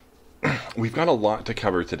we've got a lot to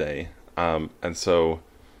cover today, and so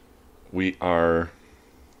we are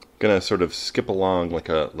gonna sort of skip along like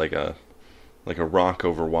a rock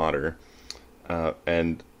over water,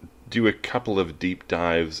 and do a couple of deep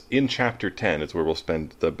dives in chapter 10. Is where we'll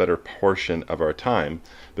spend the better portion of our time.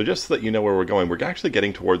 But just so that you know where we're going, we're actually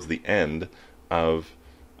getting towards the end of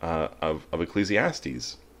of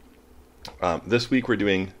Ecclesiastes. This week we're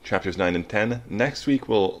doing chapters 9 and 10. Next week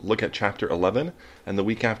we'll look at chapter 11, and the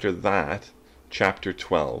week after that, chapter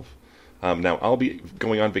 12. Now I'll be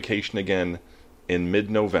going on vacation again in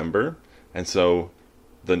mid-November, and so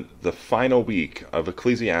the final week of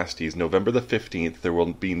Ecclesiastes, November the 15th, there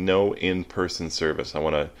will be no in-person service. I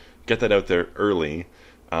want to get that out there early,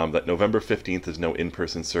 that November 15th is no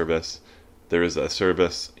in-person service. There is a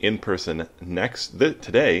service in person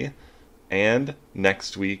today and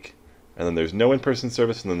next week, and then there's no in-person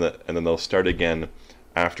service, and then they'll start again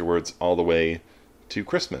afterwards all the way to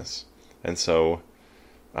Christmas. And so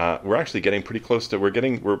we're actually getting pretty close to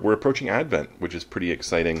we're approaching Advent, which is pretty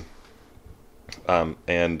exciting,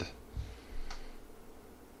 and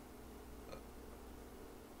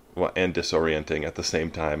disorienting at the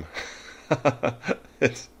same time.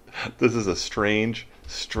 This is a strange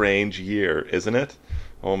year, isn't it?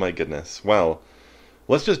 Oh my goodness. Well,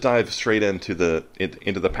 let's just dive straight into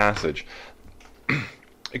the passage.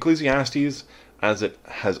 Ecclesiastes, as it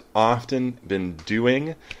has often been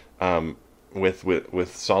doing,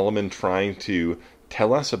 with Solomon trying to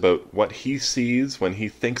tell us about what he sees when he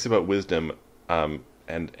thinks about wisdom,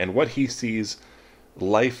 and what he sees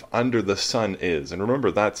life under the sun is. And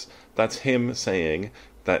remember, that's him saying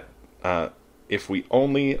that if we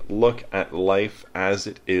only look at life as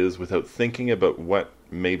it is without thinking about what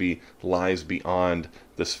maybe lies beyond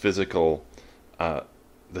this physical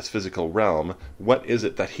realm, what is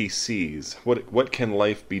it that he sees? What can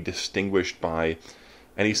life be distinguished by?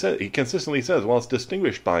 And he consistently says, well, it's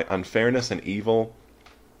distinguished by unfairness and evil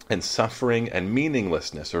and suffering and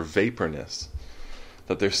meaninglessness or vaporness.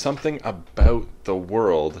 That there's something about the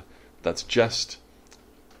world that's just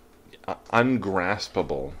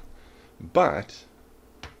ungraspable. But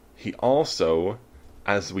he also,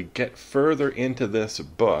 as we get further into this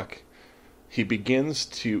book, he begins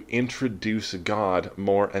to introduce God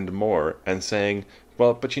more and more, and saying,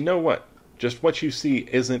 well, but you know what? Just what you see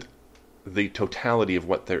isn't the totality of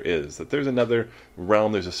what there is. That there's another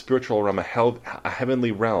realm, there's a spiritual realm, a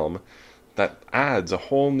heavenly realm that adds a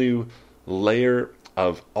whole new layer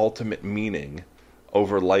of ultimate meaning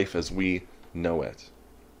over life as we know it.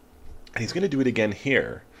 And he's going to do it again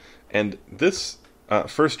here. And this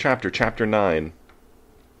first chapter, chapter 9,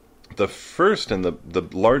 the first and the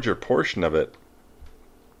larger portion of it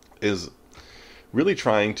is really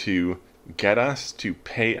trying to get us to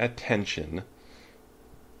pay attention,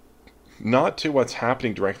 not to what's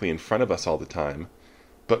happening directly in front of us all the time,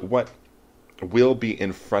 but what will be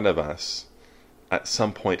in front of us at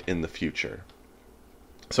some point in the future.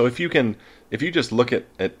 So if you just look at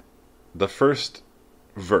the first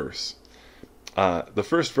verse,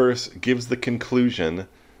 gives the conclusion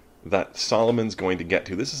that Solomon's going to get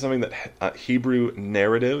to. This is something that Hebrew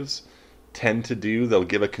narratives tend to do. They'll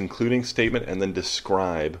give a concluding statement and then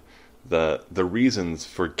describe the reasons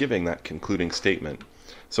for giving that concluding statement.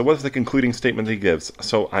 So what's the concluding statement he gives?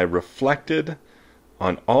 So I reflected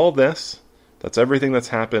on all this. That's everything that's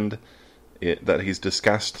happened that he's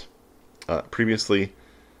discussed previously.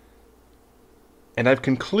 And I've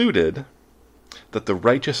concluded that the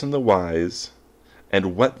righteous and the wise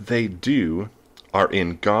and what they do are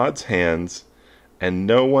in God's hands, and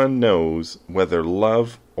no one knows whether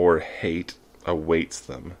love or hate awaits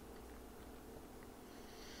them.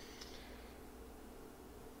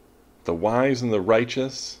 The wise and the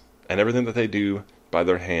righteous and everything that they do by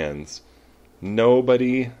their hands,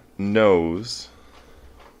 nobody knows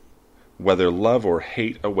whether love or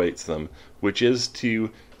hate awaits them, which is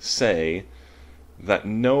to say that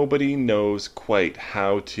nobody knows quite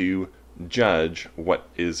how to judge what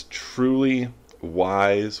is truly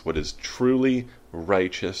wise, what is truly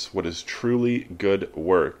righteous, what is truly good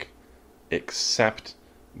work, except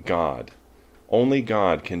God. Only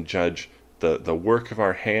God can judge the work of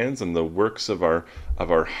our hands and the works of our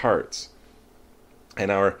hearts.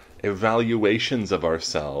 And our evaluations of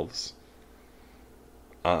ourselves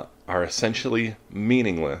are essentially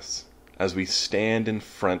meaningless as we stand in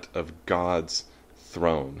front of God's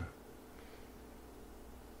throne.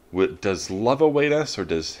 Does love await us, or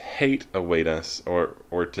does hate await us, or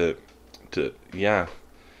the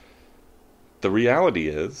reality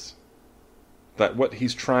is that what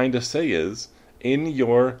he's trying to say is, in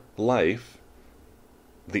your life,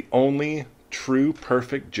 the only true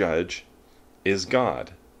perfect judge is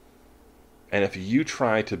God. And if you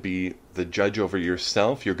try to be the judge over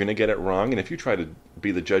yourself, you're going to get it wrong. And if you try to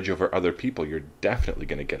be the judge over other people, you're definitely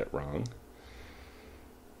going to get it wrong.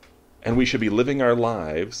 And we should be living our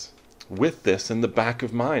lives with this in the back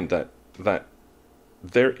of mind, that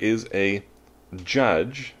there is a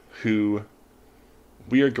judge who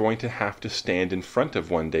we are going to have to stand in front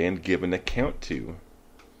of one day and give an account to.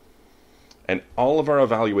 And all of our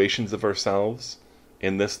evaluations of ourselves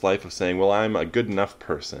in this life of saying, well, I'm a good enough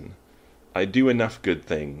person, I do enough good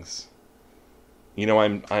things, you know,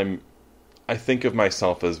 I think of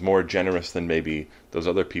myself as more generous than maybe those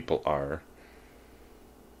other people are,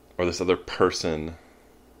 or this other person,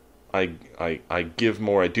 I give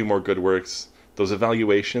more, I do more good works. Those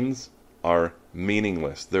evaluations are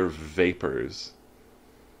meaningless. They're vapors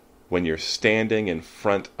when you're standing in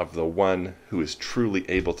front of the one who is truly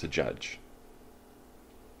able to judge.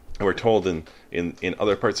 And we're told in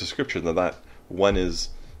other parts of Scripture that one is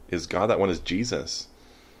God, that one is Jesus.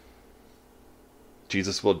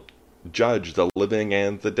 Jesus will judge the living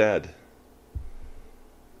and the dead.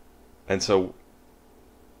 And so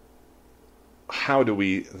how do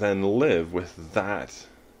we then live with that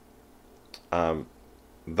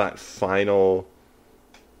that final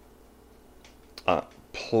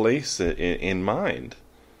place in mind?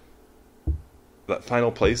 That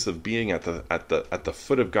final place of being at the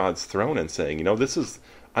foot of God's throne and saying, you know,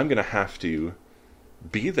 I'm going to have to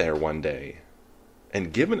be there one day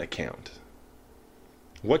and give an account.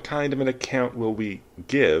 What kind of an account will we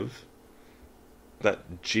give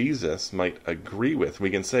that Jesus might agree with? We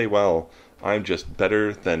can say, well, I'm just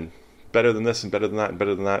better than this and better than that and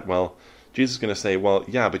better than that. Well, Jesus is going to say, well,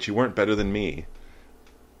 yeah, but you weren't better than me.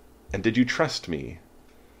 And did you trust me?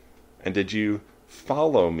 And did you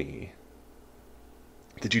follow me?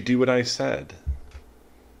 Did you do what I said?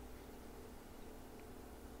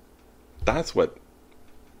 That's what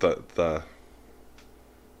the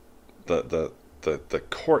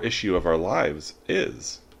core issue of our lives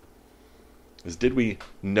is did we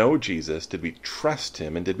know Jesus? Did we trust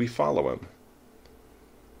him? And did we follow him?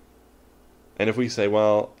 And if we say,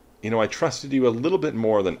 well, you know, I trusted you a little bit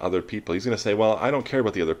more than other people, he's going to say, well, I don't care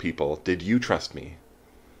about the other people. Did you trust me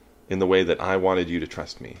in the way that I wanted you to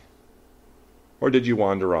trust me? Or did you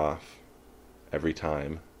wander off every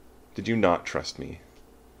time? Did you not trust me?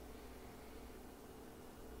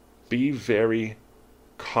 Be very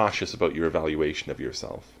cautious about your evaluation of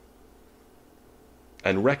yourself.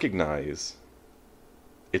 And recognize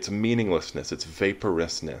its meaninglessness, its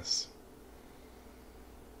vaporousness.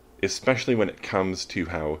 Especially when it comes to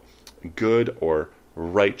how good or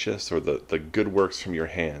righteous or the good works from your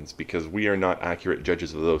hands, because we are not accurate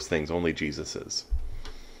judges of those things, only Jesus is.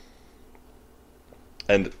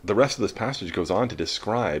 And the rest of this passage goes on to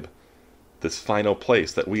describe this final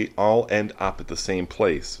place, that we all end up at the same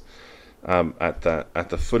place, at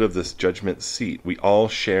the foot of this judgment seat. We all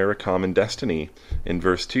share a common destiny. In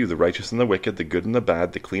verse 2, the righteous and the wicked, the good and the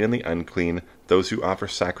bad, the clean and the unclean, those who offer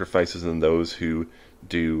sacrifices and those who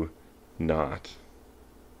do not.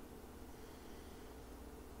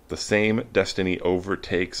 The same destiny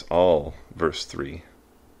overtakes all, verse 3.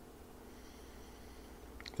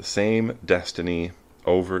 The same destiny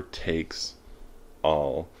overtakes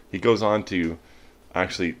all. He goes on to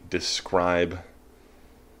actually describe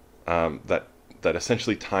that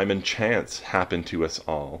essentially time and chance happen to us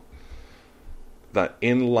all. That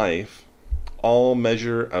in life, all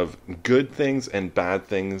measure of good things and bad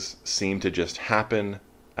things seem to just happen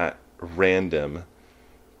at random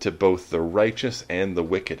to both the righteous and the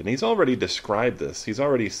wicked. And he's already described this. He's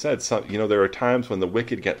already said, there are times when the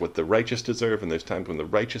wicked get what the righteous deserve, and there's times when the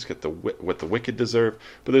righteous get what the wicked deserve.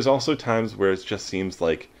 But there's also times where it just seems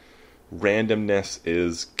like randomness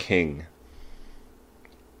is king.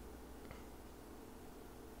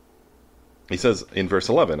 He says in verse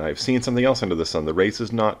 11, I have seen something else under the sun. The race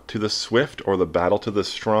is not to the swift or the battle to the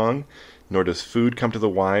strong, nor does food come to the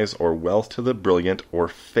wise, or wealth to the brilliant, or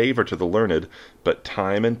favor to the learned, but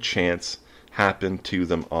time and chance happen to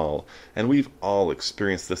them all. And we've all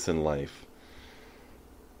experienced this in life.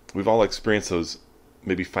 We've all experienced those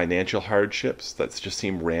maybe financial hardships that just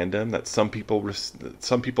seem random, that some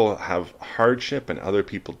people have hardship and other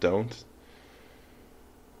people don't.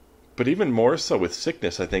 But even more so with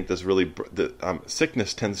sickness, I think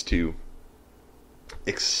sickness tends to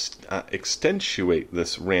accentuate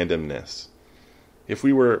this randomness. If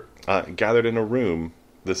we were gathered in a room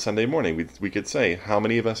this Sunday morning, we could say, how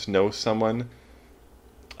many of us know someone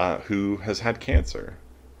who has had cancer?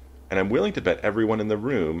 And I'm willing to bet everyone in the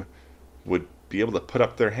room would be able to put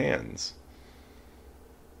up their hands.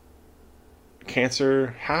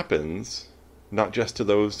 Cancer happens not just to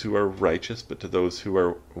those who are righteous, but to those who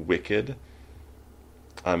are wicked.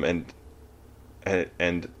 And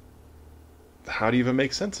and how do you even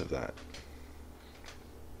make sense of that?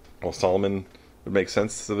 Well, Solomon would make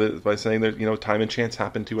sense of it by saying that, time and chance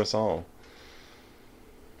happen to us all.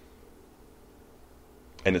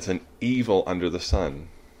 And it's an evil under the sun.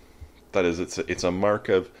 That is, it's a mark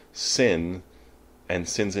of sin and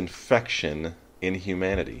sin's infection in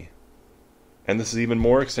humanity. And this is even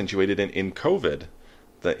more accentuated in COVID,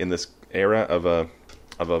 that in this era of a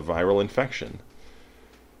viral infection.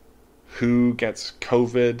 Who gets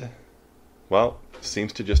COVID? Well,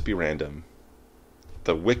 seems to just be random.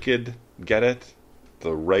 The wicked get it,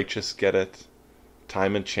 the righteous get it.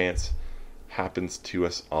 Time and chance happens to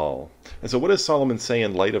us all. And so what does Solomon say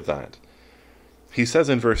in light of that? He says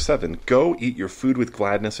in verse 7, "Go eat your food with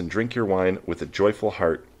gladness and drink your wine with a joyful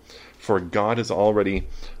heart, for God has already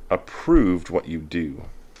approved what you do.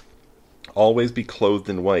 Always be clothed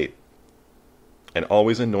in white, and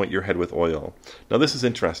always anoint your head with oil." Now this is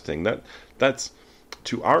interesting. That's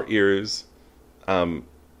to our ears,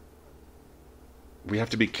 we have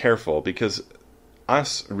to be careful, because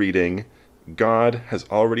us reading God has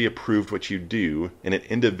already approved what you do in an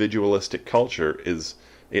individualistic culture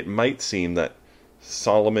it might seem that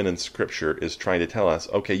Solomon in Scripture is trying to tell us,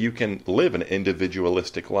 okay, you can live an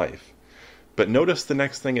individualistic life. But notice the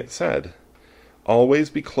next thing it said. Always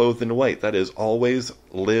be clothed in white. That is, always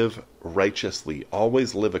live righteously.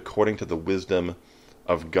 Always live according to the wisdom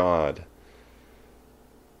of God.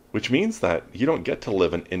 Which means that you don't get to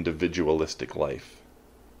live an individualistic life.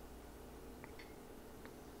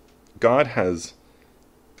 God has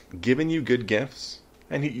given you good gifts,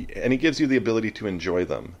 and He gives you the ability to enjoy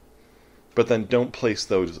them. But then don't place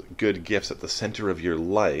those good gifts at the center of your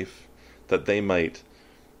life, that they might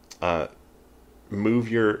move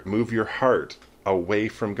your heart away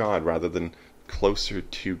from God rather than closer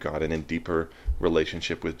to God and in deeper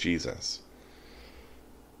relationship with Jesus.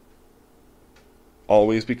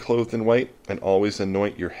 Always be clothed in white, and always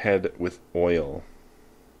anoint your head with oil.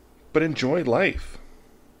 But enjoy life.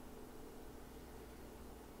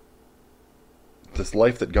 This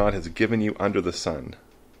life that God has given you under the sun.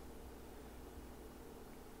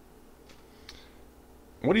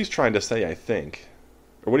 What he's trying to say, I think,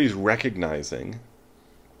 or what he's recognizing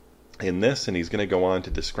in this, and he's going to go on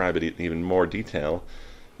to describe it in even more detail,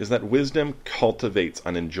 is that wisdom cultivates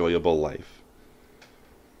an enjoyable life.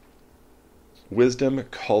 Wisdom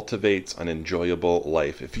cultivates an enjoyable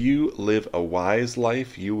life. If you live a wise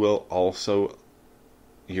life, you will also,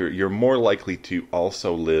 you're more likely to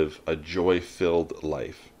also live a joy-filled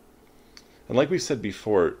life. And like we said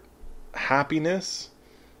before, happiness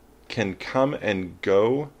can come and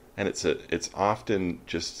go, and it's often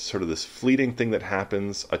just sort of this fleeting thing that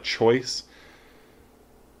happens, a choice.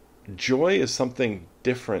 Joy is something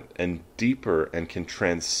different and deeper and can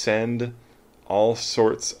transcend all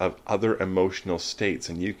sorts of other emotional states.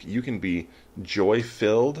 And you can be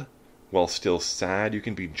joy-filled while still sad. You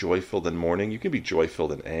can be joy-filled in mourning. You can be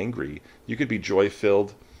joy-filled and angry. You could be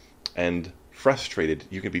joy-filled and frustrated.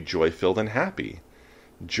 You can be joy-filled and happy.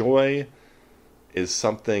 Joy is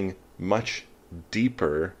something much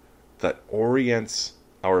deeper that orients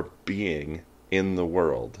our being in the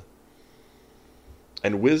world.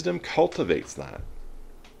 And wisdom cultivates that.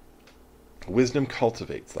 Wisdom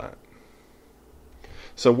cultivates that.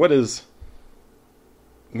 So what does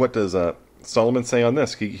Solomon say on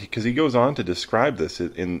this? Because he goes on to describe this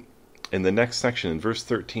in the next section, in verse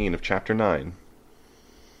 13 of chapter 9.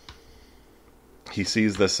 He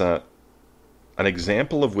sees this an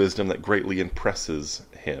example of wisdom that greatly impresses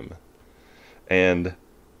him, and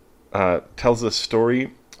tells the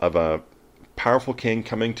story of a powerful king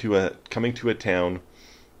coming to a town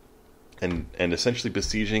and essentially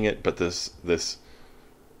besieging it. But this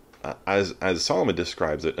as Solomon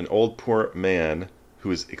describes it, an old poor man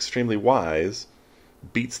who is extremely wise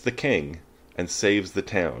beats the king and saves the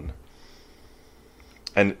town.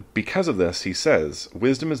 And because of this, he says,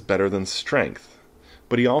 wisdom is better than strength.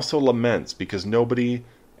 But he also laments because nobody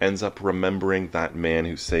ends up remembering that man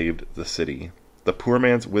who saved the city. The poor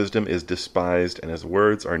man's wisdom is despised, and his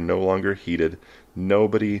words are no longer heeded.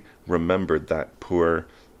 Nobody remembered that poor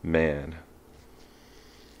man.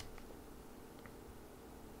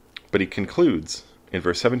 But he concludes in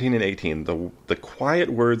verse 17 and 18, the quiet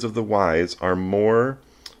words of the wise are more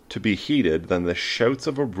to be heeded than the shouts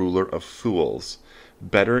of a ruler of fools.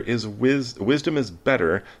 Wisdom is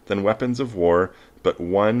better than weapons of war, but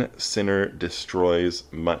one sinner destroys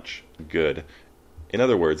much good. In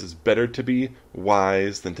other words, it's better to be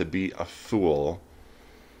wise than to be a fool.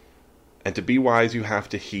 And to be wise, you have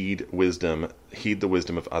to heed the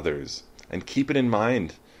wisdom of others. And keep it in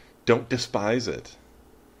mind. Don't despise it.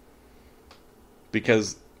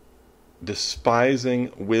 Because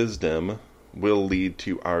despising wisdom will lead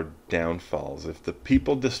to our downfalls. If the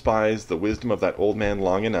people despise the wisdom of that old man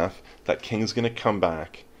long enough, that king's going to come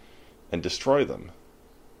back and destroy them.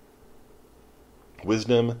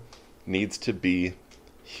 Wisdom needs to be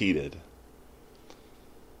heeded.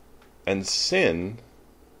 And sin,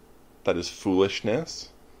 that is foolishness,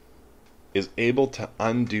 is able to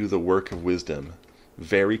undo the work of wisdom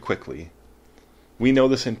very quickly. We know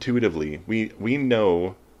this intuitively. We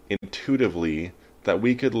know intuitively that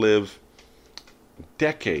we could live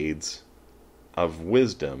decades of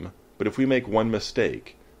wisdom, but if we make one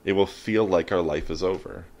mistake, it will feel like our life is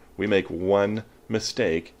over. We make one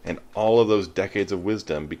mistake, and all of those decades of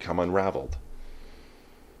wisdom become unraveled.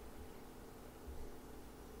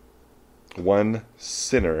 One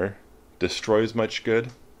sinner destroys much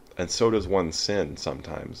good, and so does one sin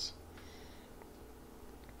sometimes.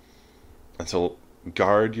 And so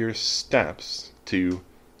guard your steps to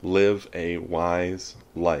live a wise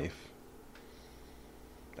life.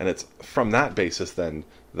 And it's from that basis then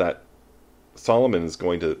that Solomon is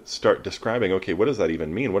going to start describing, okay, what does that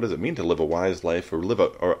even mean? What does it mean to live a wise life,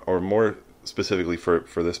 or more specifically for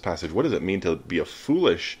this passage, what does it mean to be a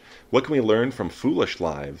foolish? What can we learn from foolish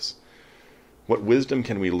lives? What wisdom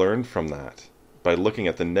can we learn from that? By looking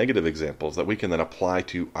at the negative examples that we can then apply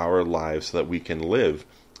to our lives so that we can live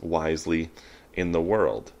wisely in the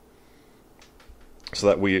world. So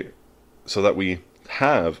that we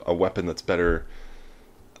have a weapon that's better,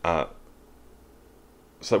 so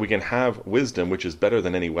that we can have wisdom which is better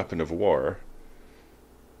than any weapon of war,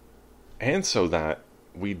 and so that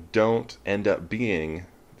we don't end up being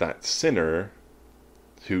that sinner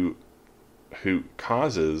who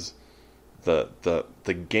causes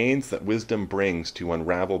the gains that wisdom brings to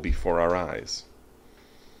unravel before our eyes.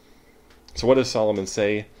 So what does Solomon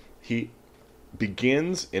say? He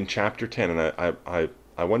begins in chapter 10, and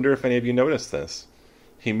I wonder if any of you noticed this.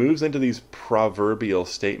 He moves into these proverbial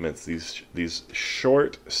statements, these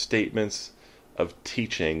short statements of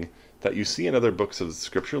teaching that you see in other books of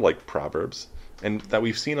Scripture, like Proverbs, and that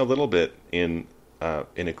we've seen a little bit in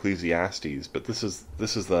Ecclesiastes. But this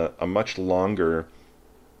is a much longer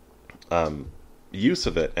use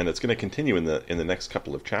of it, and it's going to continue in the next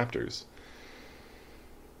couple of chapters.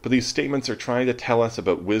 But these statements are trying to tell us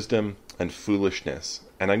about wisdom and foolishness,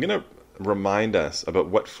 and I'm going to remind us about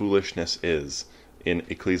what foolishness is in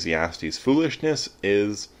Ecclesiastes. Foolishness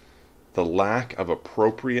is the lack of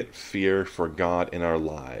appropriate fear for God in our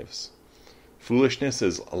lives. Foolishness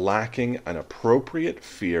is lacking an appropriate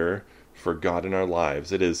fear for God in our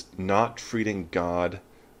lives. It is not treating God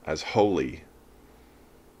as holy,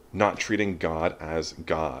 not treating God as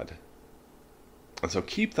God. And so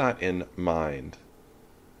keep that in mind.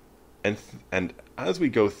 And as we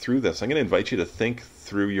go through this, I'm going to invite you to think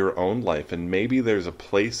through your own life, and maybe there's a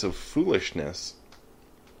place of foolishness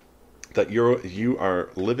that you are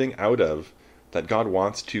living out of that God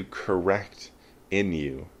wants to correct in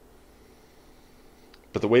you.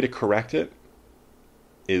 But the way to correct it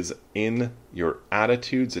is in your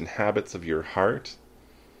attitudes and habits of your heart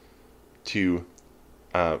to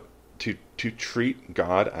treat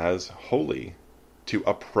God as holy, to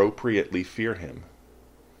appropriately fear Him.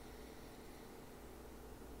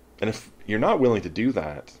 And if you're not willing to do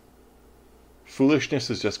that,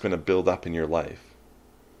 foolishness is just going to build up in your life.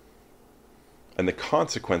 And the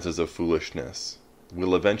consequences of foolishness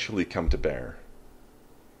will eventually come to bear.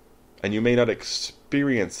 And you may not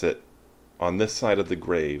experience it on this side of the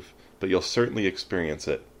grave, but you'll certainly experience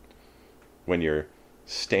it when you're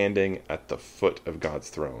standing at the foot of God's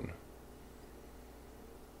throne.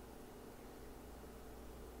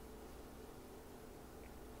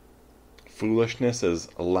 Foolishness is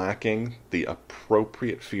lacking the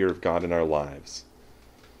appropriate fear of God in our lives,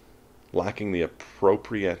 lacking the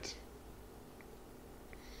appropriate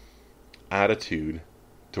attitude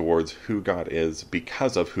towards who God is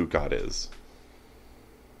because of who God is.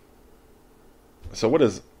 So what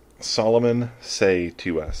does Solomon say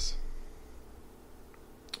to us?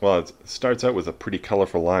 Well, it starts out with a pretty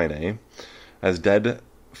colorful line, eh? As dead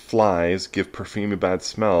flies give perfume a bad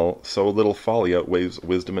smell, so little folly outweighs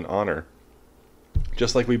wisdom and honor.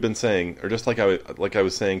 Just like we've been saying, or just like I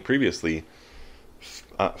was saying previously,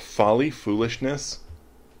 folly, foolishness,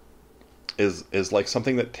 is like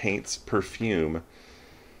something that taints perfume.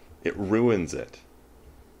 It ruins it.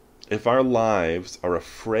 If our lives are a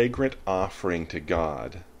fragrant offering to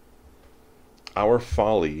God, our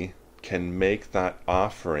folly can make that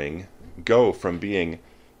offering go from being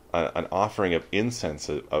an offering of incense,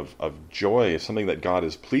 of joy, of something that God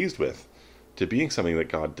is pleased with, to being something that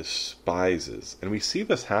God despises. And we see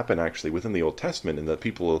this happen actually within the Old Testament in the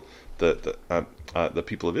people, the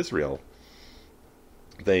people of Israel.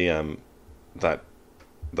 They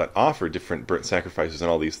that offer different burnt sacrifices and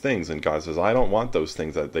all these things, and God says, I don't want those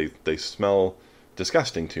things, that they smell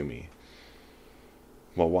disgusting to me.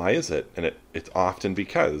 Well, why is it? And it's often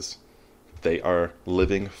because they are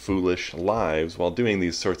living foolish lives while doing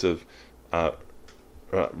these sorts of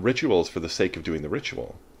rituals for the sake of doing the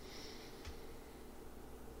ritual.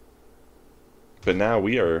 But now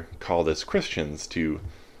we are called as Christians to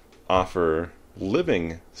offer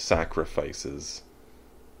living sacrifices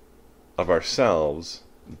of ourselves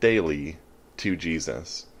daily to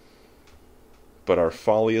Jesus. But our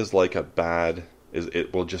folly is like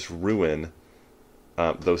it will just ruin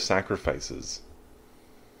those sacrifices.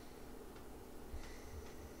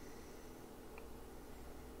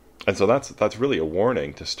 And so that's really a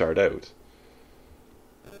warning to start out.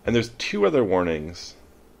 And there's two other warnings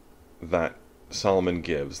that Solomon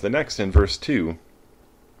gives. The next, in verse 2,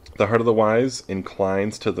 the heart of the wise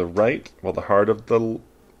inclines to the right, while the heart of the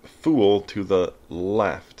fool to the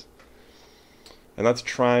left. And I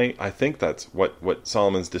think that's what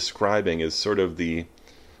Solomon's describing is sort of the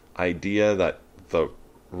idea that the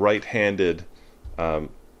right-handed, that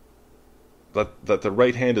the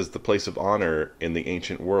right hand is the place of honor in the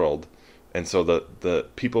ancient world. And so the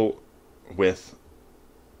people with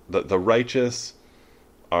the righteous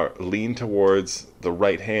lean towards the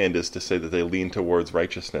right hand, is to say that they lean towards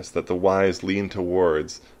righteousness, that the wise lean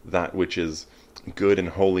towards that which is good and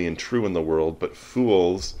holy and true in the world, but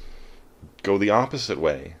fools go the opposite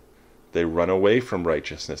way. They run away from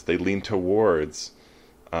righteousness. They lean towards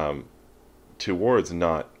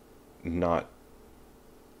not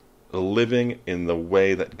living in the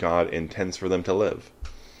way that God intends for them to live.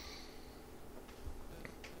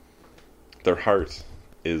 Their heart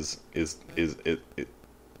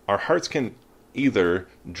our hearts can either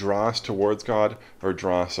draw us towards God or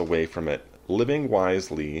draw us away from it. Living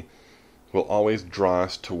wisely will always draw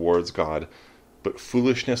us towards God, but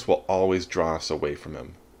foolishness will always draw us away from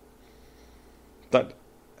Him. That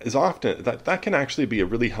can actually be a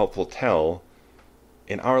really helpful tell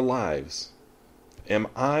in our lives. Am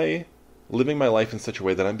I living my life in such a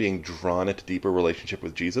way that I'm being drawn into deeper relationship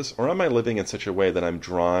with Jesus, or am I living in such a way that I'm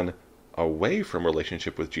drawn away from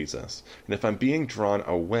relationship with Jesus? And if I'm being drawn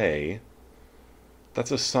away,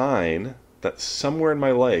 that's a sign that somewhere in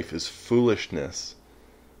my life is foolishness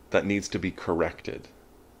that needs to be corrected.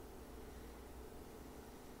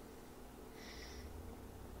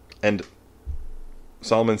 And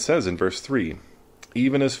Solomon says in verse 3,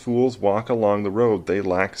 even as fools walk along the road, they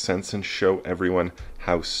lack sense and show everyone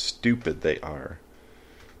how stupid they are.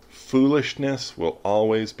 Foolishness will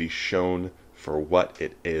always be shown for what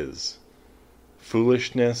it is.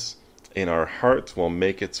 Foolishness in our hearts will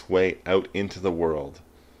make its way out into the world,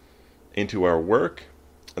 into our work,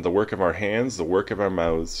 the work of our hands, the work of our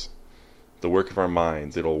mouths, the work of our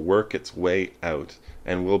minds. It'll work its way out,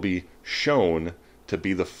 and we'll be shown to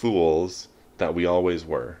be the fools that we always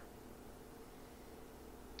were.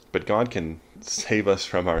 But God can save us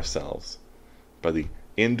from ourselves by the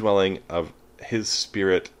indwelling of His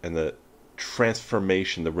Spirit and the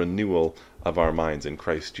transformation, the renewal of our minds in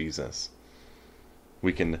Christ Jesus.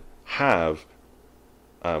 We can have,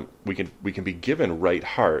 we can be given right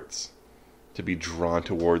hearts to be drawn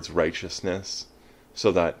towards righteousness,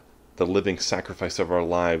 so that the living sacrifice of our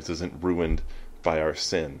lives isn't ruined by our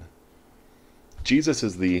sin. Jesus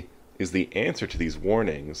is the answer to these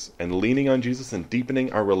warnings, and leaning on Jesus and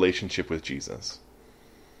deepening our relationship with Jesus.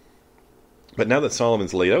 But now that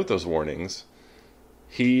Solomon's laid out those warnings,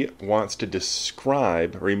 he wants to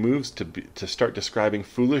describe, or he moves to start describing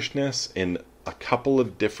foolishness in a couple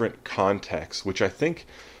of different contexts, which I think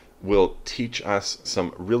will teach us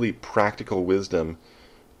some really practical wisdom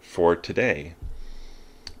for today.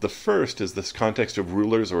 The first is this context of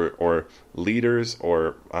rulers or leaders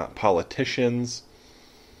or politicians,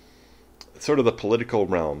 sort of the political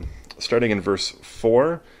realm, starting in verse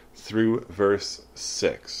 4 through verse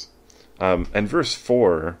 6. And verse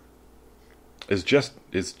 4 is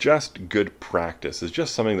just good practice. It's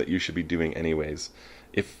just something that you should be doing anyways.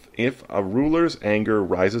 If a ruler's anger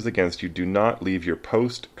rises against you, do not leave your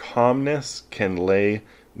post. Calmness can lay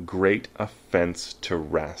great offense to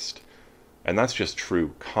rest. And that's just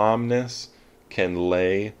true. Calmness can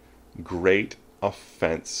lay great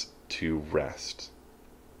offense to rest.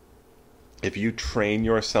 If you train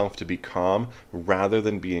yourself to be calm rather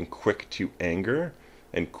than being quick to anger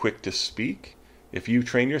and quick to speak, if you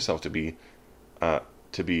train yourself to be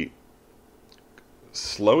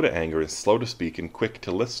slow to anger and slow to speak and quick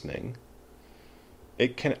to listening,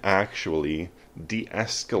 it can actually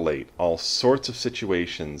de-escalate all sorts of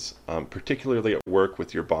situations, particularly at work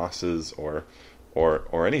with your bosses or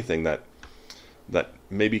anything that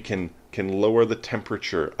maybe can lower the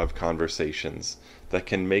temperature of conversations, that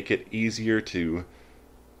can make it easier to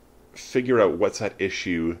figure out what's at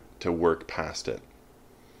issue to work past it.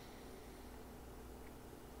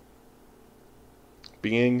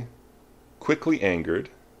 Being quickly angered,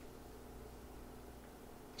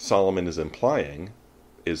 Solomon is implying,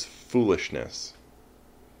 is foolishness.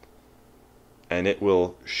 And it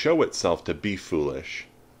will show itself to be foolish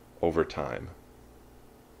over time.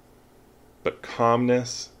 But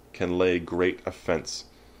calmness can lay great offense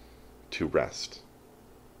to rest.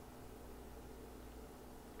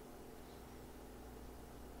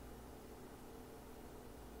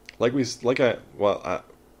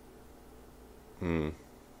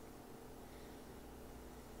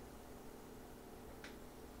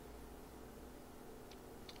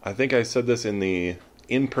 I think I said this in the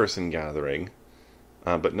in-person gathering,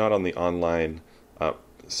 but not on the online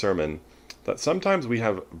sermon, that sometimes we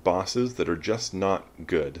have bosses that are just not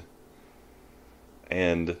good.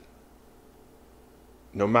 And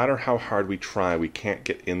no matter how hard we try, we can't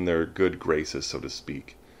get in their good graces, so to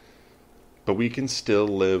speak. But we can still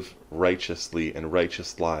live righteously and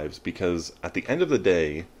righteous lives, because at the end of the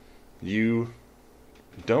day, you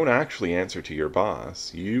don't actually answer to your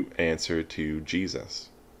boss. You answer to Jesus.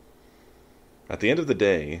 At the end of the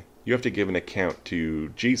day, you have to give an account to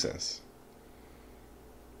Jesus.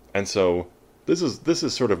 And so this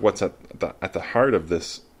is sort of what's at the heart of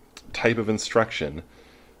this type of instruction.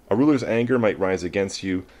 A ruler's anger might rise against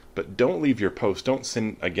you, but don't leave your post. Don't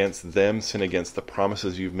sin against them, sin against the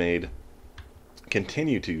promises you've made.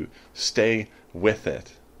 Continue to stay with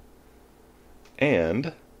it.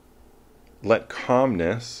 And let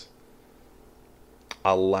calmness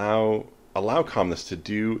allow calmness to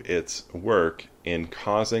do its work in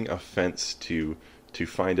causing offense to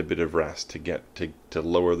find a bit of rest, to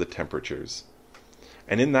lower the temperatures.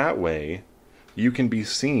 And in that way, you can be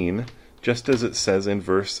seen, just as it says in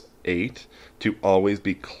verse 8, to always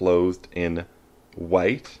be clothed in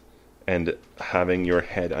white and having your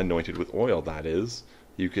head anointed with oil. That is,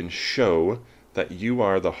 you can show that you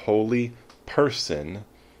are the holy person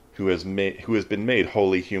who has been made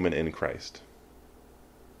wholly human in Christ.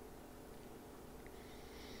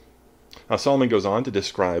 Now, Solomon goes on to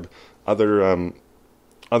describe other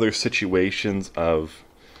situations of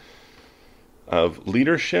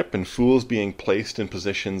leadership and fools being placed in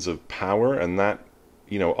positions of power, and that,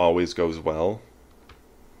 always goes well.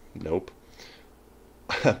 Nope.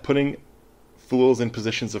 Putting fools in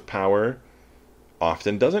positions of power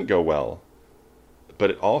often doesn't go well, but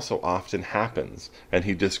it also often happens, and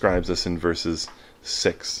he describes this in verses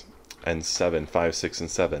 6 and 7, 5, 6,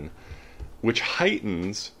 and 7, which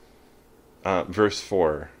heightens verse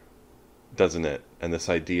 4, doesn't it? And this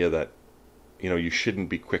idea that, you shouldn't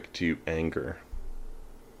be quick to anger.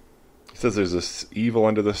 It says there's this evil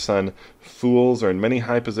under the sun. Fools are in many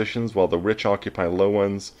high positions, while the rich occupy low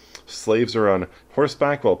ones. Slaves are on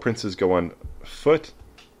horseback, while princes go on foot.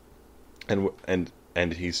 And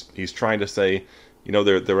he's trying to say,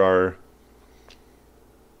 there are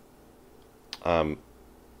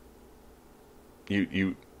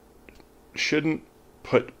you shouldn't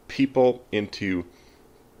put people into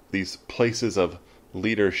these places of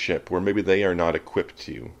leadership where maybe they are not equipped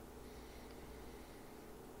to.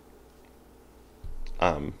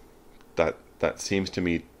 That seems to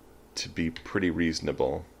me to be pretty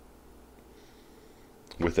reasonable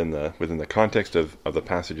within the context of the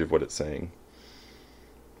passage of what it's saying.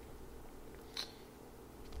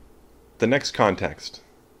 The next context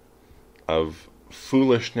of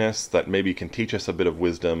foolishness that maybe can teach us a bit of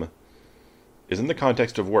wisdom is in the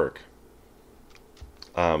context of work,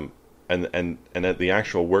 and at the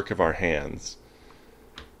actual work of our hands.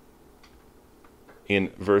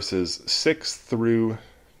 In verses 6 through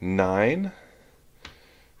 9,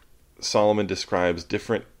 Solomon describes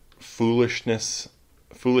different foolish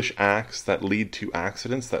acts that lead to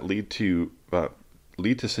accidents, that lead to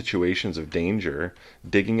situations of danger.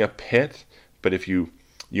 Digging a pit, but if you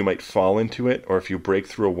might fall into it, or if you break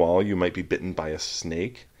through a wall, you might be bitten by a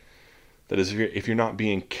snake. That is, if you're not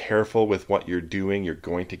being careful with what you're doing, you're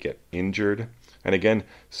going to get injured. And again,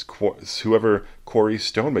 whoever quarries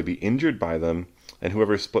stone may be injured by them, and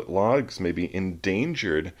whoever split logs may be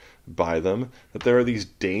endangered by them. That there are these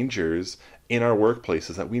dangers in our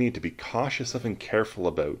workplaces that we need to be cautious of and careful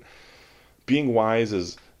about. Being wise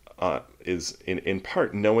is in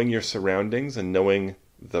part knowing your surroundings and knowing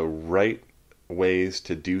the right ways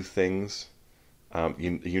to do things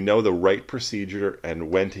You know the right procedure and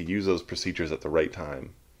when to use those procedures at the right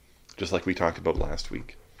time, just like we talked about last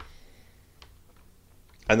week.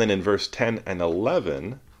 And then in verse 10 and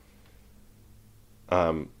 11,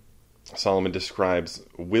 Solomon describes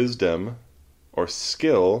wisdom or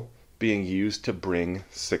skill being used to bring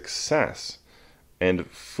success, and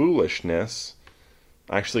foolishness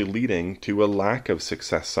actually leading to a lack of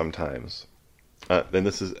success sometimes. And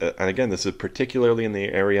again, this is particularly in the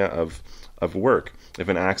area of work. If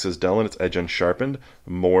an axe is dull and its edge unsharpened,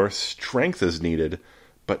 more strength is needed,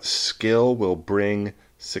 but skill will bring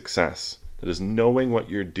success. That is, knowing what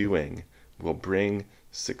you're doing will bring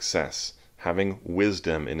success. Having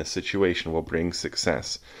wisdom in a situation will bring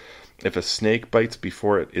success. If a snake bites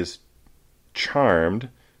before it is charmed,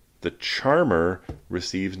 the charmer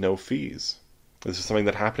receives no fees. This is something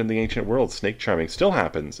that happened in the ancient world. Snake charming still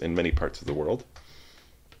happens in many parts of the world.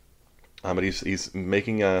 But he's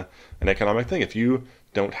making an economic thing. If you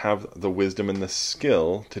don't have the wisdom and the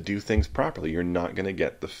skill to do things properly, you're not going to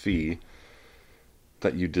get the fee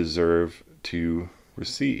that you deserve to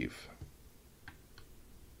receive.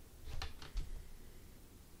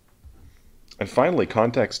 And finally,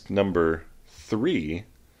 context number 3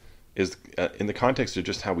 is in the context of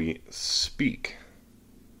just how we speak.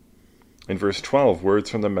 In verse 12,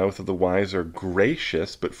 words from the mouth of the wise are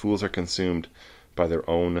gracious, but fools are consumed by their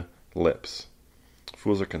own lips.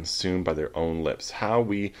 Fools are consumed by their own lips. How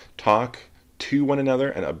we talk to one another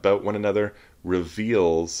and about one another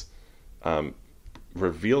reveals our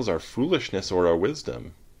foolishness or our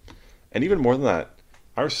wisdom. And even more than that,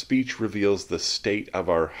 our speech reveals the state of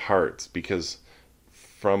our hearts, because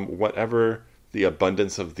from whatever the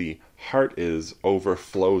abundance of the heart is,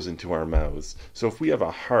 overflows into our mouths. So if we have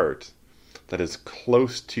a heart that is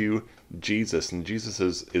close to Jesus, and Jesus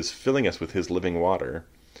is filling us with his living water,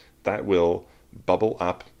 that will bubble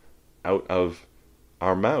up out of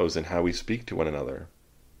our mouths and how we speak to one another.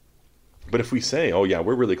 But if we say, oh yeah,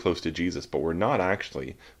 we're really close to Jesus, but we're not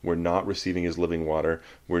actually, we're not receiving his living water,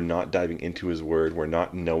 we're not diving into his word, we're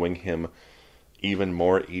not knowing him even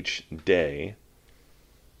more each day,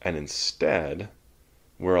 and instead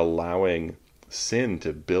we're allowing sin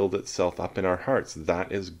to build itself up in our hearts,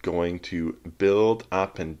 that is going to build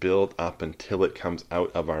up until it comes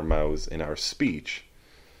out of our mouths in our speech.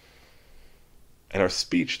 And our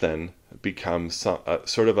speech then becomes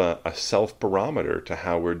sort of a self-barometer to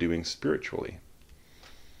how we're doing spiritually.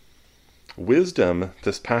 Wisdom,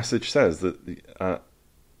 this passage says, that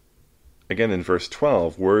again in verse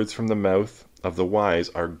 12, words from the mouth of the wise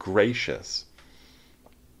are gracious.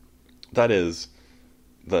 That is,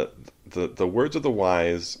 the words of the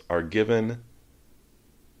wise are given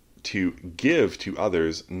to give to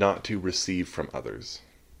others, not to receive from others.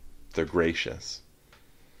 They're gracious.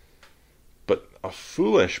 But a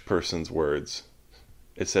foolish person's words,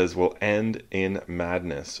 it says, will end in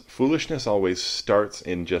madness. Foolishness always starts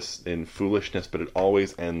in foolishness, but it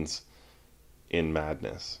always ends in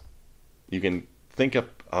madness. You can think of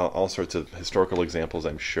all sorts of historical examples,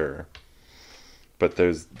 I'm sure. But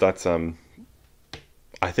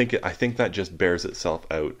I think that just bears itself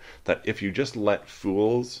out. That if you just let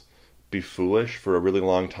fools be foolish for a really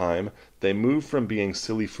long time, they move from being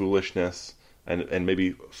silly foolishness and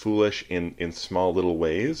maybe foolish in small little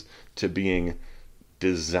ways to being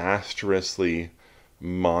disastrously,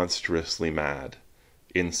 monstrously mad,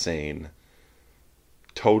 insane,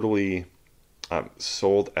 totally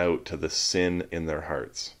sold out to the sin in their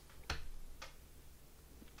hearts.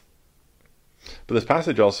 But this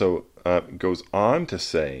passage also goes on to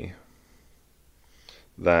say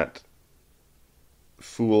that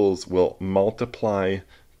fools will multiply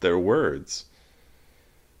their words.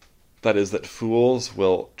 That is, that fools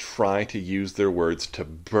will try to use their words to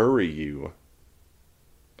bury you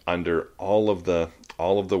under all of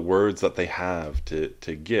the words that they have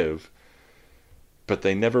to give, but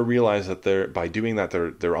they never realize that by doing that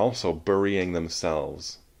they're also burying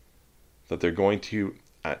themselves. That they're going to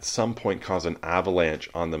at some point cause an avalanche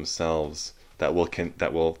on themselves that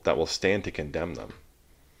will stand to condemn them.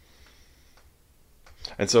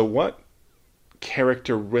 And so, what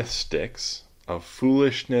characteristics of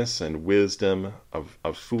foolishness and wisdom, of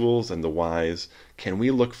fools and the wise, can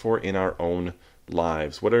we look for in our own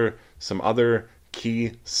lives? What are some other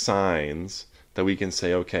key signs that we can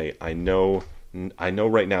say, okay, I know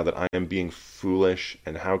right now that I am being foolish,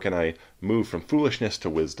 and how can I move from foolishness to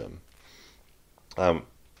wisdom?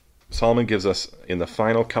 Solomon gives us, in the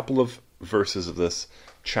final couple of verses of this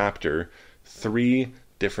chapter, 3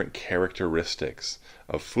 different characteristics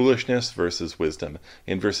of foolishness versus wisdom.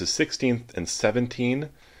 In verses 16 and 17,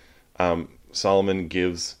 Solomon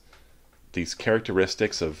gives these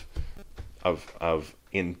characteristics of of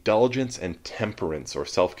indulgence and temperance or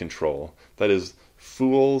self-control. That is,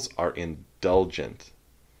 fools are indulgent.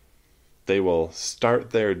 They will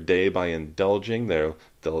start their day by indulging. They'll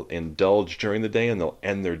indulge during the day, and they'll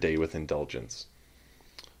end their day with indulgence.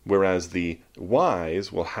 Whereas the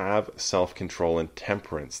wise will have self-control and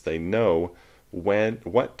temperance. They know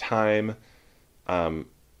what time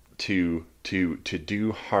to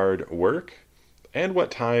do hard work, and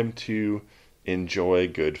what time to enjoy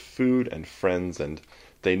good food and friends, and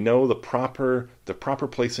they know the proper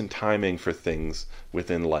place and timing for things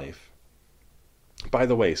within life. By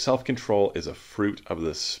the way, self-control is a fruit of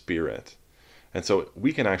the Spirit. And so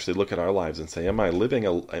we can actually look at our lives and say, am I living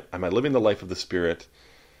the life of the Spirit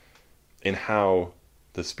in how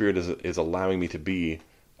the Spirit is allowing me to be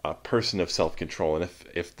a person of self-control? And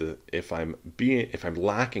if I'm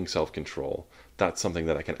lacking self-control, that's something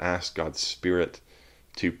that I can ask God's Spirit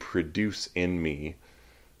to produce in me,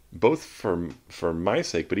 both for my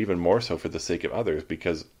sake, but even more so for the sake of others,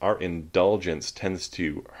 because our indulgence tends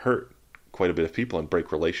to hurt quite a bit of people and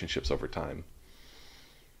break relationships over time.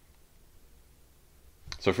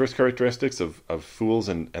 So first characteristics of fools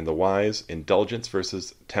and the wise: indulgence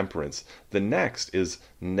versus temperance. The next is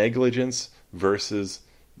negligence versus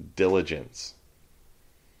diligence.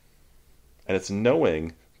 And it's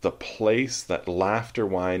knowing the place that laughter,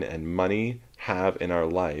 wine, and money have in our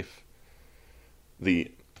life.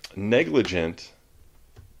 The negligent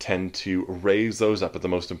tend to raise those up as the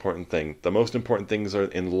most important thing. The most important things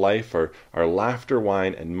in life are laughter,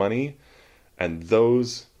 wine, and money, and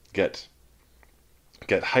those get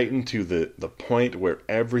heightened to the point where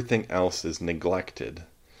everything else is neglected.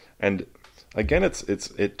 And again,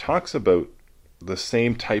 it talks about the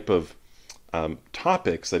same type of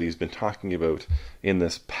topics that he's been talking about in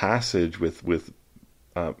this passage with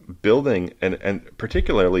building, and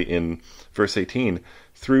particularly in verse 18,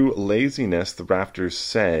 through laziness the rafters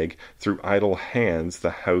sag, through idle hands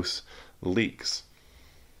the house leaks.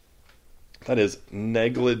 That is,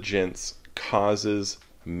 negligence causes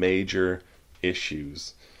major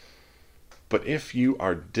issues. But if you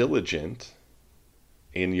are diligent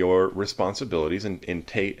in your responsibilities and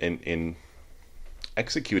in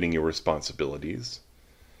executing your responsibilities,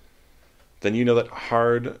 then you know that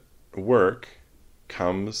hard work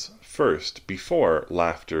comes first, before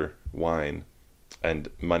laughter, wine, and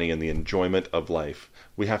money, and the enjoyment of life.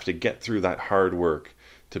 We have to get through that hard work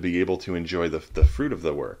to be able to enjoy the fruit of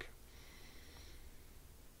the work.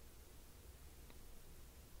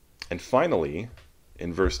 And finally,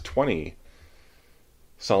 in verse 20,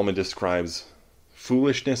 Solomon describes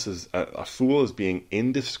foolishness as a fool as being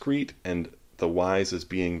indiscreet, and the wise as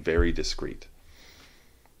being very discreet.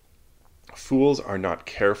 Fools are not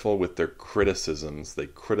careful with their criticisms. They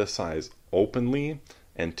criticize openly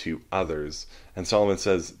and to others. And Solomon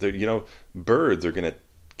says that, birds are going to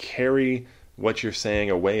carry what you're saying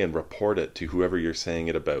away and report it to whoever you're saying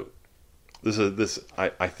it about.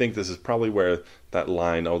 I think this is probably where that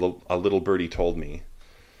line, a little birdie told me.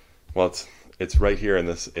 Well, it's right here in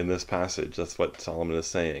this passage. That's what Solomon is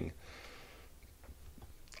saying.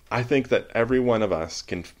 I think that every one of us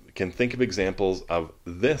can think of examples of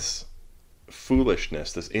this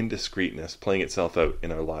foolishness, this indiscreetness playing itself out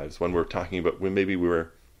in our lives when maybe we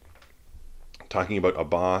were talking about a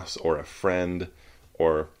boss or a friend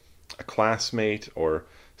or a classmate or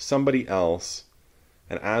somebody else,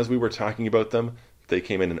 and as we were talking about them, they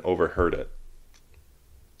came in and overheard it.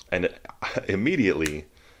 And immediately,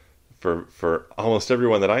 for almost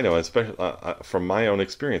everyone that I know, especially from my own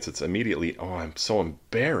experience, it's immediately, I'm so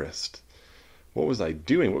embarrassed. What was I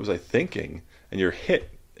doing? What was I thinking? And you're hit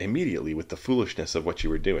immediately with the foolishness of what you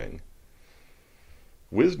were doing.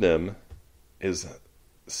 Wisdom is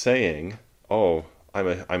saying,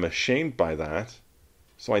 I'm ashamed by that,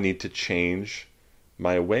 so I need to change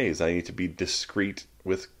my ways. I need to be discreet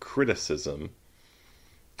with criticism.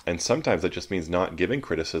 And sometimes that just means not giving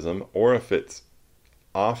criticism, or if it's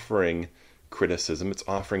offering criticism, it's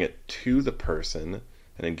offering it to the person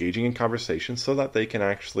and engaging in conversation so that they can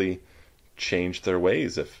actually change their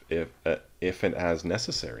ways if and as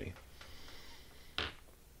necessary.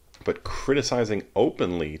 But criticizing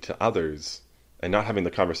openly to others and not having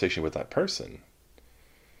the conversation with that person,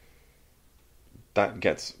 that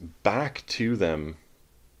gets back to them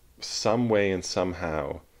some way and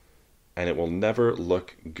somehow, and it will never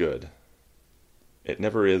look good. It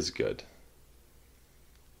never is good.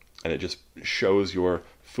 And it just shows your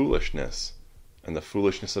foolishness and the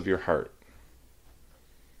foolishness of your heart.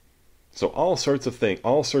 So all sorts of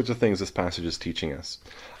things this passage is teaching us.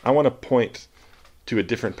 I want to point to a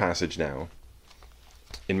different passage now.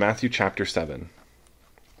 In Matthew chapter 7.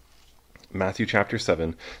 Matthew chapter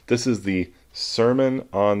 7. This is the Sermon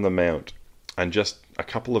on the Mount, and just a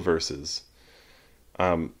couple of verses.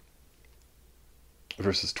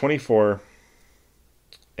 Verses 24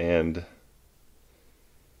 and,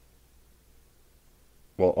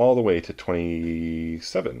 well, all the way to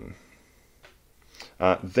 27.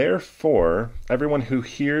 Therefore, everyone who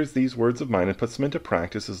hears these words of mine and puts them into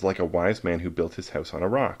practice is like a wise man who built his house on a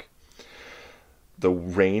rock. The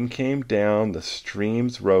rain came down, the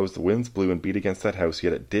streams rose, the winds blew and beat against that house,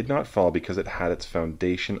 yet it did not fall because it had its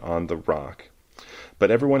foundation on the rock.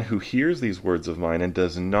 But everyone who hears these words of mine and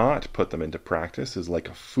does not put them into practice is like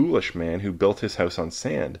a foolish man who built his house on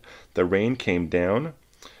sand. The rain came down,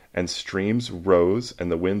 and streams rose,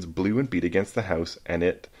 and the winds blew and beat against the house, and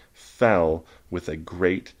it fell with a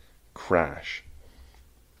great crash.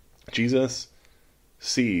 Jesus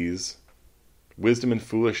sees wisdom and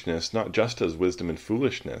foolishness not just as wisdom and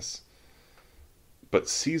foolishness, but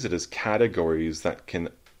sees it as categories that can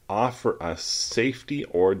offer us safety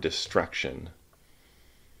or destruction.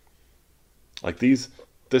 Like this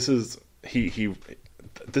is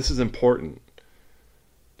important.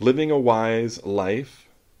 Living a wise life,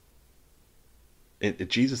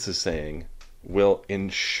 Jesus is saying, will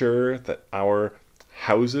ensure that our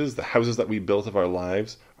houses, the houses that we built of our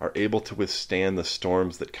lives, are able to withstand the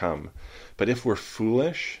storms that come. But if we're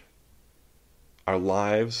foolish, our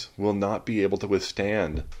lives will not be able to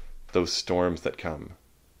withstand those storms that come.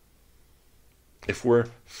 If we're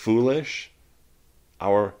foolish,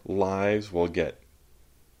 our lives will get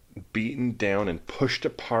beaten down and pushed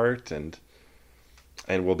apart, and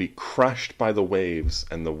will be crushed by the waves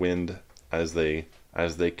and the wind as they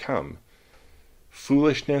come.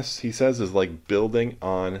 Foolishness, he says, is like building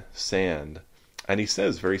on sand. And he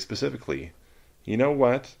says very specifically, you know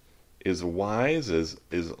what is wise is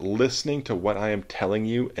listening to what I am telling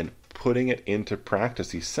you and putting it into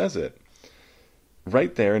practice. He says it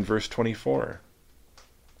right there in verse 24.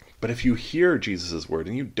 But if you hear Jesus' word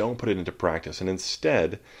and you don't put it into practice, and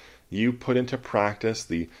instead you put into practice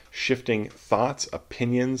the shifting thoughts,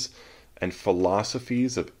 opinions, and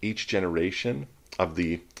philosophies of each generation, of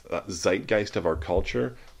the zeitgeist of our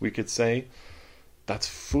culture, we could say, that's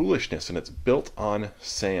foolishness, and it's built on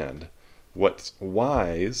sand. What's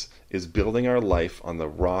wise is building our life on the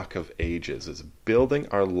rock of ages, is building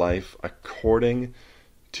our life according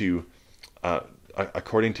to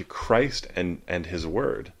Christ and His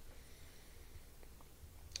Word.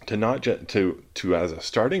 To not just to as a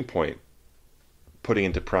starting point, putting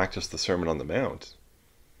into practice the Sermon on the Mount,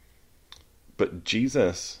 but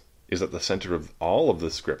Jesus is at the center of all of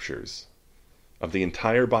the scriptures, of the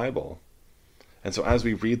entire Bible. And so as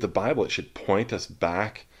we read the Bible, it should point us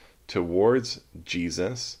back towards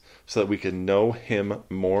Jesus so that we can know Him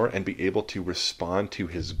more and be able to respond to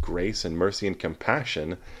His grace and mercy and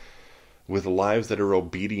compassion with lives that are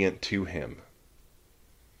obedient to Him.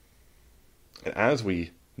 And as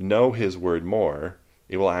we know His Word more,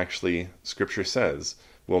 it will actually, Scripture says,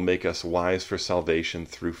 will make us wise for salvation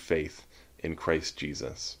through faith in Christ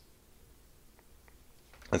Jesus.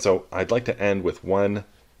 And so I'd like to end with one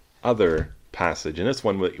other passage, and this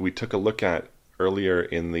one we took a look at earlier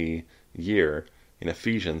in the year in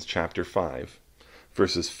Ephesians chapter 5,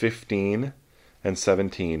 verses 15 and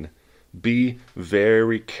 17. Be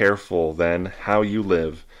very careful then how you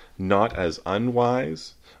live, not as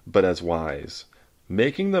unwise, but as wise,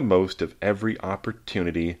 making the most of every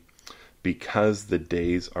opportunity, because the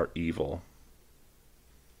days are evil.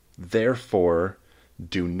 Therefore,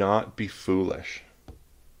 do not be foolish,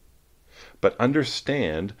 but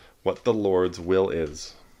understand what the Lord's will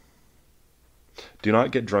is. Do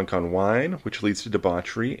not get drunk on wine, which leads to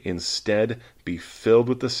debauchery. Instead, be filled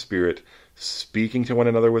with the Spirit, speaking to one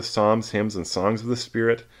another with psalms, hymns, and songs of the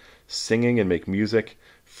Spirit, singing and make music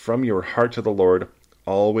from your heart to the Lord,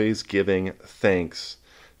 always giving thanks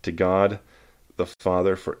to God the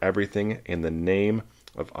Father for everything in the name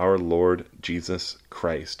of our Lord Jesus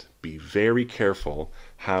Christ. Be very careful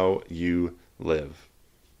how you live.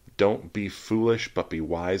 Don't be foolish, but be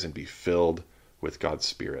wise and be filled with God's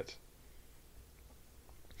Spirit.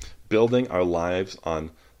 Building our lives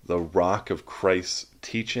on the rock of Christ's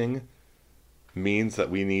teaching means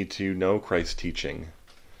that we need to know Christ's teaching.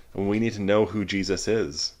 And we need to know who Jesus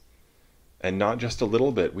is. And not just a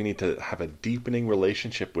little bit. We need to have a deepening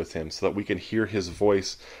relationship with Him so that we can hear His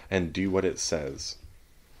voice and do what it says.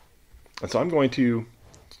 And so I'm going to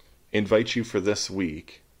invite you for this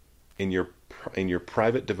week in your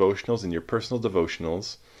private devotionals, in your personal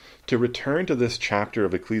devotionals, to return to this chapter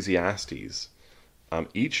of Ecclesiastes.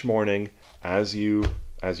 Each morning, as you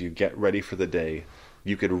get ready for the day,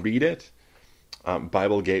 you could read it.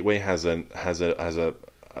 Bible Gateway has a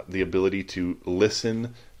the ability to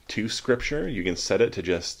listen to Scripture. You can set it to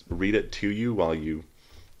just read it to you while you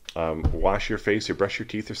wash your face or brush your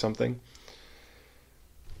teeth or something.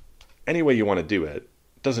 Any way you want to do it,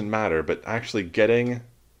 doesn't matter, but actually getting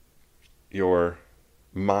your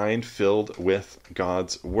mind filled with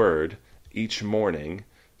God's Word each morning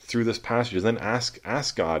through this passage, and then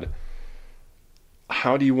ask God,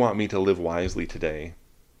 how do you want me to live wisely today?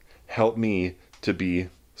 Help me to be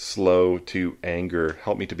slow to anger.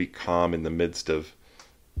 Help me to be calm in the midst of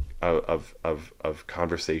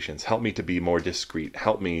conversations. Help me to be more discreet.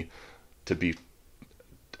 Help me to be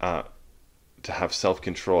to have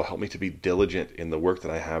self-control. Help me to be diligent in the work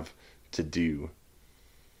that I have to do.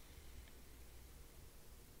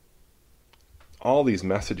 All these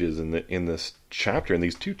messages in this chapter, in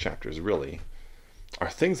these two chapters really, are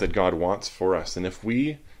things that God wants for us. And if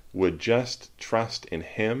we would just trust in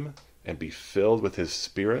Him and be filled with His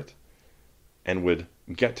Spirit and would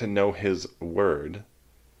get to know His Word,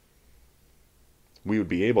 we would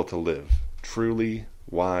be able to live truly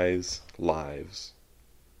wise lives.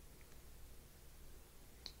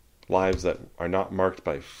 Lives that are not marked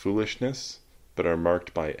by foolishness, but are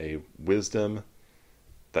marked by a wisdom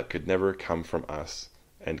that could never come from us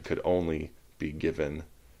and could only be given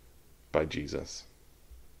by Jesus.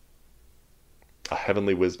 A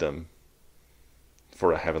heavenly wisdom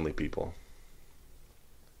for a heavenly people.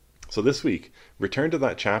 So this week, return to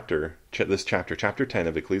that chapter, chapter 10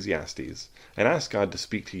 of Ecclesiastes, and ask God to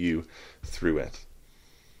speak to you through it.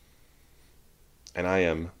 And I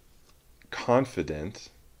am confident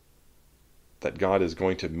that God is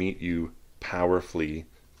going to meet you powerfully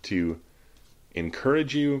to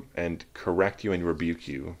encourage you and correct you and rebuke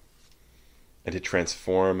you, and to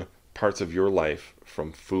transform parts of your life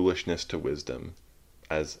from foolishness to wisdom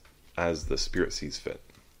as the Spirit sees fit.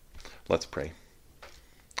 Let's pray.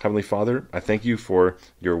 Heavenly Father, I thank you for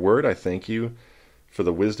your word. I thank you for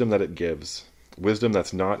the wisdom that it gives. Wisdom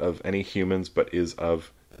that's not of any humans, but is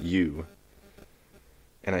of you.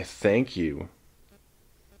 And I thank you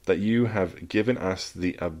that you have given us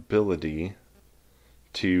the ability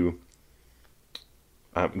to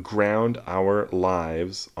ground our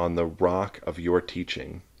lives on the rock of your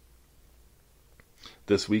teaching.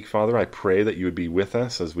 This week, Father, I pray that you would be with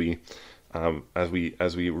us as we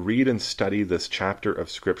read and study this chapter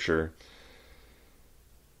of Scripture.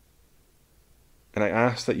 And I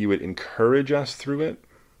ask that you would encourage us through it,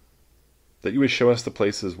 that you would show us the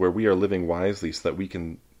places where we are living wisely, so that we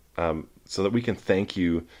can thank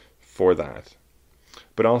you for that.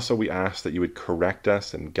 But also we ask that you would correct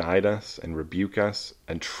us and guide us and rebuke us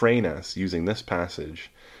and train us using this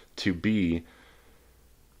passage to be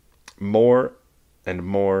more and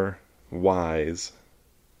more wise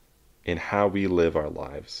in how we live our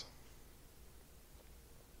lives.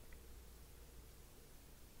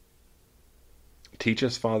 Teach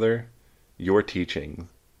us, Father, your teaching,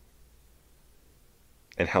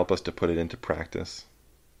 and help us to put it into practice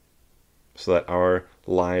so that our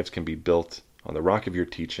lives can be built on the rock of your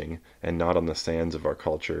teaching and not on the sands of our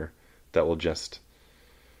culture that will just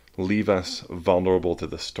leave us vulnerable to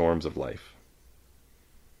the storms of life.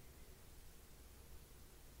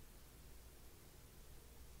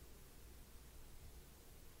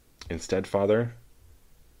 Instead, Father,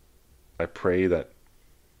 I pray that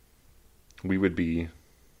we would be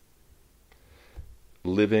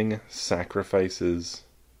living sacrifices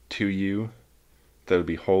to you that would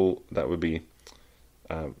be whole, that would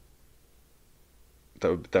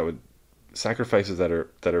sacrifices that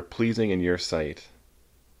are pleasing in your sight,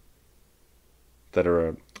 that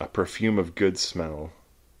are a perfume of good smell.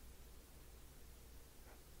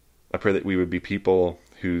 I pray that we would be people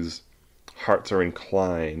whose hearts are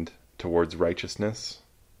inclined towards righteousness.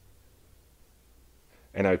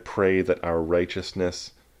 And I pray that our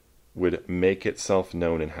righteousness would make itself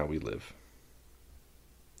known in how we live.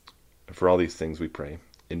 And for all these things we pray.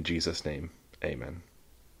 In Jesus' name, amen.